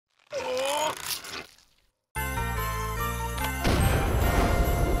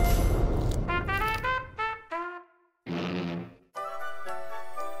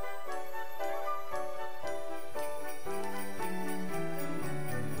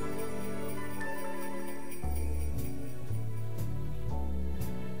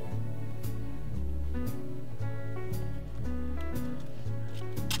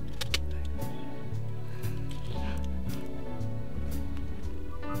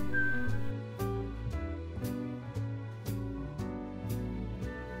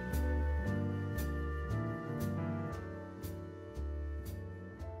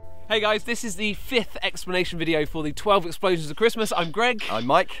Hey guys, this is the 5th explanation video for the 12 explosions of Christmas. I'm Greg. I'm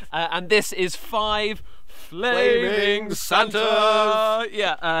Mike. And this is 5 Flaming Santas.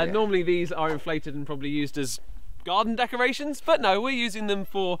 Yeah, normally these are inflated and probably used as garden decorations, but no, we're using them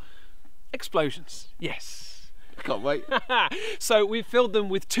for explosions. Yes. I can't wait. So we've filled them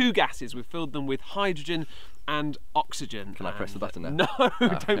with 2 gases. We've filled them with hydrogen and oxygen. Can I press the button now? No,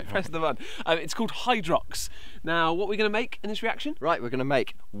 don't press the button. It's called Hydrox. Now, what are we going to make in this reaction? Right, we're going to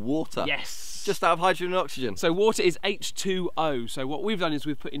make water. Yes. Just out of hydrogen and oxygen. So water is H2O. So what we've done is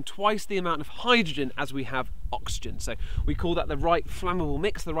we've put in twice the amount of hydrogen as we have oxygen. So we call that the right flammable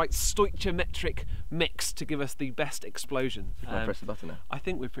mix, the right stoichiometric mix to give us the best explosion. Can I press the button now? I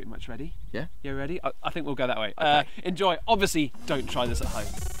think we're pretty much ready. Yeah? You ready? I think we'll go that way. Okay. Enjoy. Obviously, don't try this at home.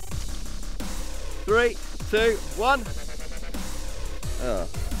 3, 2, 1. Oh.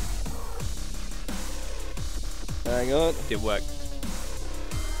 Hang on. Didn't work.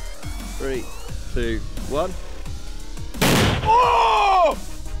 3, 2, 1. Oh!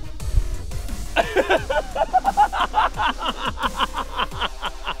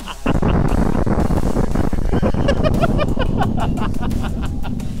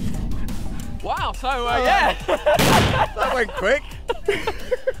 Wow, so yeah. That went quick.